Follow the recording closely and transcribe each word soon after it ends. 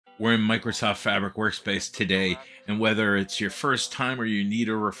We're in Microsoft Fabric Workspace today, and whether it's your first time or you need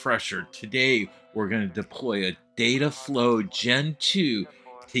a refresher, today we're going to deploy a Dataflow Gen 2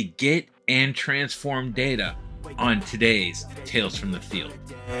 to get and transform data on today's Tales from the Field.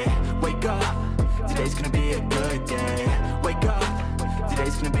 Wake up, today's gonna be a good day. Wake up,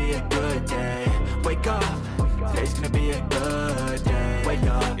 today's gonna be a good day. Wake up, today's gonna be a good day. Wake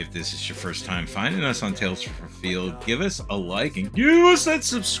up. If this is your first time finding us on Tales from the Field, give us a like and give us that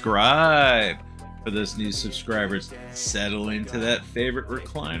subscribe. For those new subscribers, settle into that favorite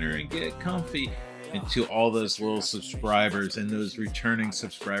recliner and get comfy. And to all those little subscribers and those returning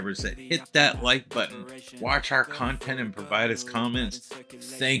subscribers that hit that like button, watch our content and provide us comments,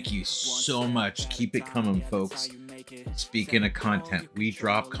 thank you so much. Keep it coming, folks. Speaking of content, we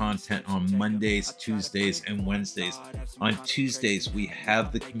drop content on Mondays, Tuesdays, and Wednesdays. On Tuesdays, we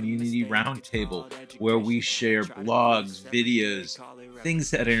have the Community Roundtable where we share blogs, videos,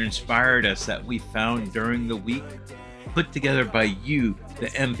 things that have inspired us that we found during the week, put together by you, the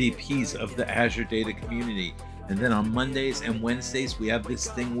MVPs of the Azure Data community. And then on Mondays and Wednesdays, we have this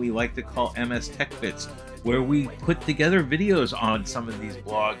thing we like to call MS Tech Bits, where we put together videos on some of these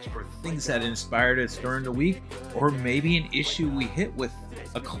blogs or things that inspired us during the week, or maybe an issue we hit with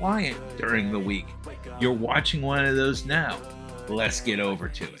a client during the week. You're watching one of those now. Let's get over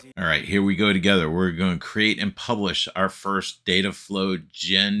to it. All right, here we go together. We're going to create and publish our first Dataflow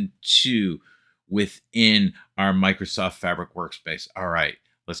Gen 2 within our Microsoft Fabric Workspace. All right,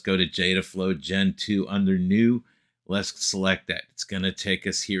 let's go to Dataflow Gen 2 under New. Let's select that. It's going to take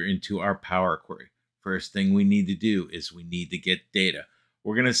us here into our Power Query. First thing we need to do is we need to get data.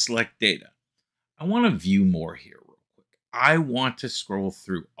 We're going to select data. I want to view more here real quick. I want to scroll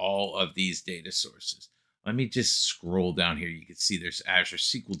through all of these data sources. Let me just scroll down here. You can see there's Azure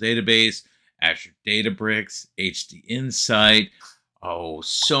SQL Database, Azure Databricks, HD Insight. Oh,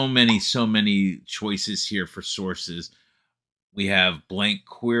 so many choices here for sources. We have blank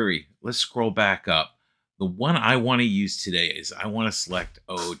query. Let's scroll back up. The one I want to use today is I want to select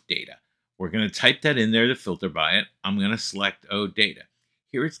OData. We're going to type that in there to filter by it. I'm going to select OData.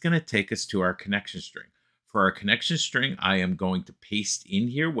 Here it's going to take us to our connection string. For our connection string, I am going to paste in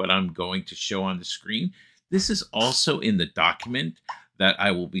here what I'm going to show on the screen. This is also in the document that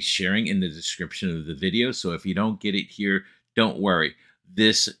I will be sharing in the description of the video. So if you don't get it here, don't worry.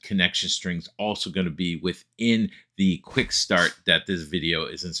 This connection string is also going to be within the quick start that this video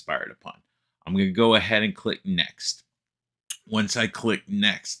is inspired upon. I'm going to go ahead and click next. Once I click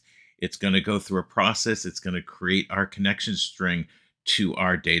next, it's going to go through a process. It's going to create our connection string to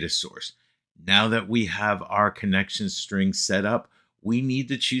our data source. Now that we have our connection string set up, we need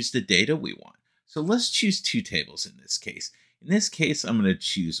to choose the data we want. So let's choose two tables in this case. In this case, I'm going to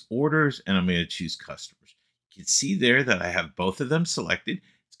choose orders and I'm going to choose customers. You can see there that I have both of them selected.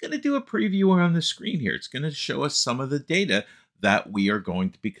 It's going to do a preview on the screen here. It's going to show us some of the data that we are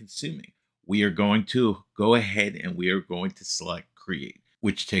going to be consuming. We are going to go ahead and we are going to select create,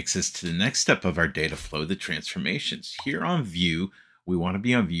 which takes us to the next step of our data flow, the transformations. Here on view, we want to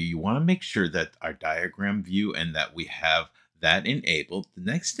be on view. You want to make sure that our diagram view and that we have that enabled.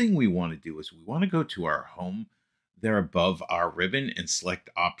 The next thing we want to do is we want to go to our home there above our ribbon and select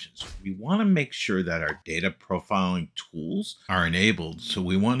options. We want to make sure that our data profiling tools are enabled. So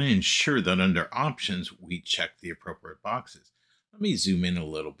we want to ensure that under options, we check the appropriate boxes. Let me zoom in a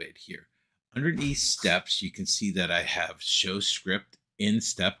little bit here. Underneath steps, you can see that I have show script in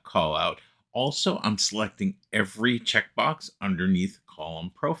step callout. Also, I'm selecting every checkbox underneath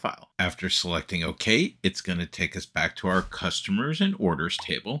column profile. After selecting OK, it's going to take us back to our customers and orders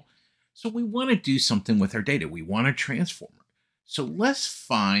table. So we want to do something with our data. We want to transform it. So let's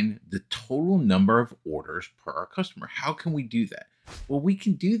find the total number of orders per our customer. How can we do that? Well, we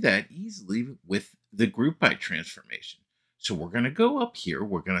can do that easily with the group by transformation. So we're going to go up here.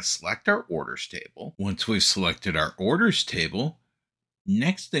 We're going to select our orders table. Once we've selected our orders table,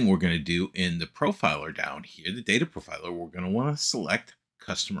 next thing we're going to do in the profiler down here, the data profiler, we're going to want to select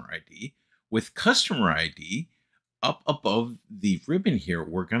customer ID. With customer ID, up above the ribbon here,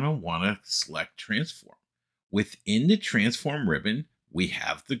 we're going to want to select transform. Within the transform ribbon, we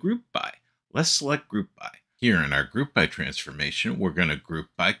have the group by. Let's select group by. Here in our group by transformation, we're going to group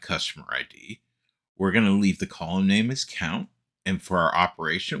by customer ID. We're going to leave the column name as count. And for our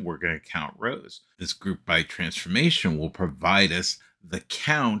operation, we're going to count rows. This group by transformation will provide us the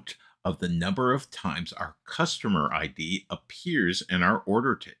count of the number of times our customer ID appears in our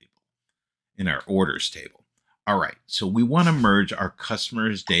order table, in our orders table. All right, so we want to merge our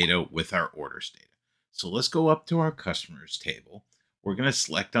customers data with our orders data. So let's go up to our customers table. We're going to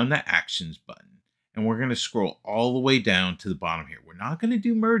select on the actions button. and we're going to scroll all the way down to the bottom here. We're not going to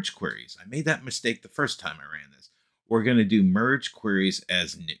do merge queries. I made that mistake the first time I ran this. We're going to do merge queries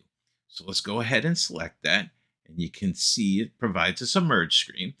as new. So let's go ahead and select that, and you can see it provides us a merge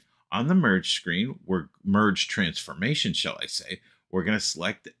screen. On the merge screen, we're merge transformation, shall I say. We're going to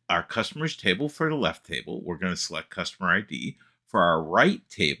select our customers table for the left table. We're going to select customer ID. For our right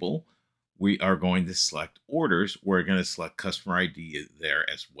table, we are going to select orders. We're going to select customer ID there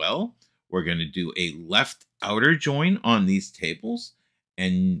as well. We're going to do a left outer join on these tables,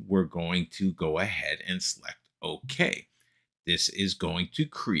 and we're going to go ahead and select OK. This is going to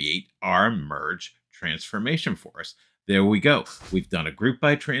create our merge transformation for us. There we go. We've done a group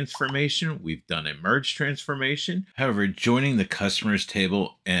by transformation. We've done a merge transformation. However, joining the customers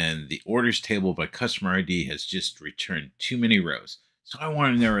table and the orders table by customer ID has just returned too many rows. So I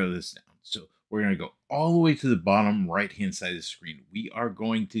want to narrow this down. So we're going to go all the way to the bottom right-hand side of the screen. We are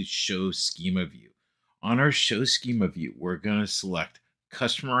going to show schema view. On our show schema view, we're going to select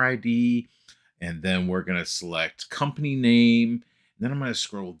customer ID, and then we're going to select company name. And then I'm going to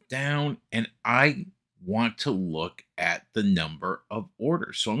scroll down, and I want to look at the number of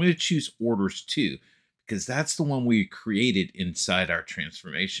orders. So I'm going to choose orders 2 because that's the one we created inside our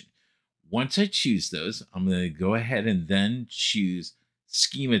transformation. Once I choose those, I'm going to go ahead and then choose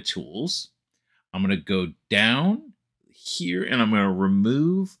schema tools. I'm going to go down here and I'm going to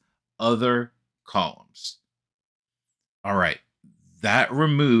remove other columns. All right. That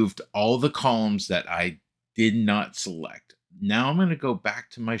removed all the columns that I did not select. Now I'm going to go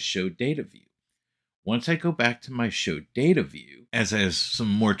back to my show data view. Once I go back to my show data view, as I have some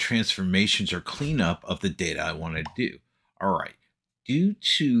more transformations or cleanup of the data I want to do. All right. Due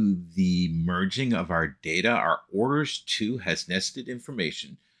to the merging of our data, our orders 2 has nested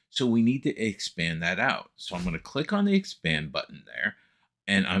information. So we need to expand that out. So I'm going to click on the expand button there,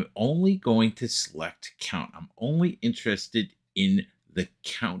 and I'm only going to select count. I'm only interested in the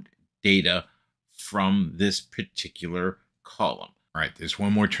count data from this particular column. All right, there's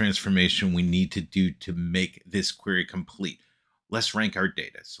one more transformation we need to do to make this query complete. Let's rank our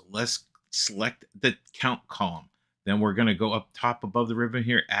data. So let's select the count column. Then we're going to go up top above the ribbon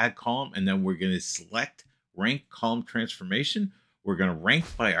here, add column, and then we're going to select rank column transformation. We're going to rank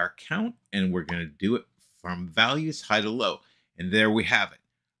by our count, and we're going to do it from values high to low. And there we have it.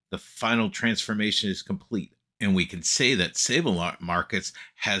 The final transformation is complete. And we can say that Sable Markets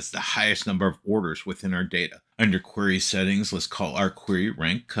has the highest number of orders within our data. Under query settings, let's call our query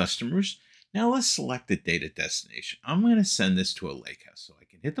rank customers. Now let's select the data destination. I'm going to send this to a lakehouse. So I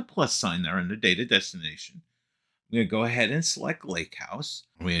can hit the plus sign there under data destination. I'm going to go ahead and select lakehouse.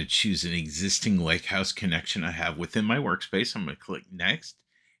 I'm going to choose an existing lakehouse connection I have within my workspace. I'm going to click next.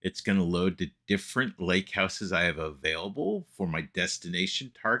 It's going to load the different lakehouses I have available for my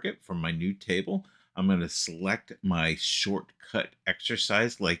destination target from my new table. I'm going to select my shortcut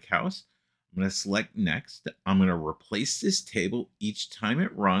exercise lakehouse. I'm going to select next. I'm going to replace this table each time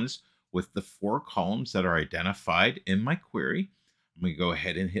it runs with the 4 columns that are identified in my query. I'm going to go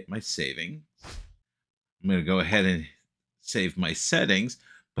ahead and hit my saving. I'm going to go ahead and save my settings,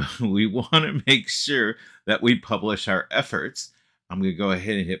 but we want to make sure that we publish our efforts. I'm going to go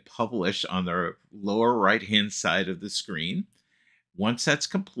ahead and hit publish on the lower right-hand side of the screen. Once that's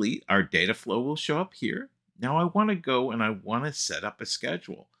complete, our data flow will show up here. Now I want to go and I want to set up a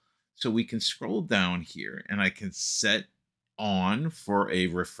schedule. So we can scroll down here and I can set on for a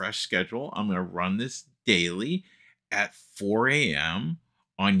refresh schedule. I'm going to run this daily at 4 a.m.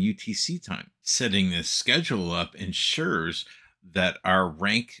 on UTC time. Setting this schedule up ensures that our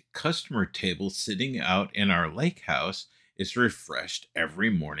rank customer table sitting out in our lakehouse is refreshed every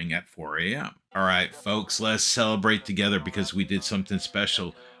morning at 4 a.m. All right, folks, let's celebrate together because we did something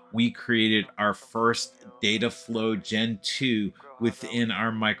special. We created our first Dataflow Gen 2 within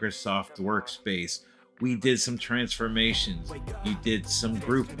our Microsoft workspace. We did some transformations. We did some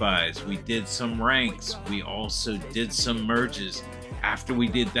group bys. We did some ranks. We also did some merges. After we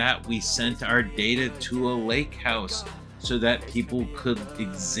did that, we sent our data to a lakehouse so that people could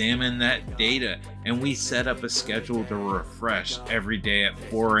examine that data, and we set up a schedule to refresh every day at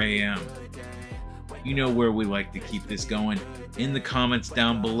 4 a.m. You know where we like to keep this going, in the comments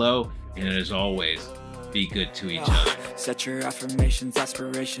down below, and as always, be good to each other. Set your affirmations,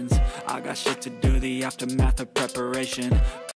 aspirations. I got shit to do, the aftermath of preparation.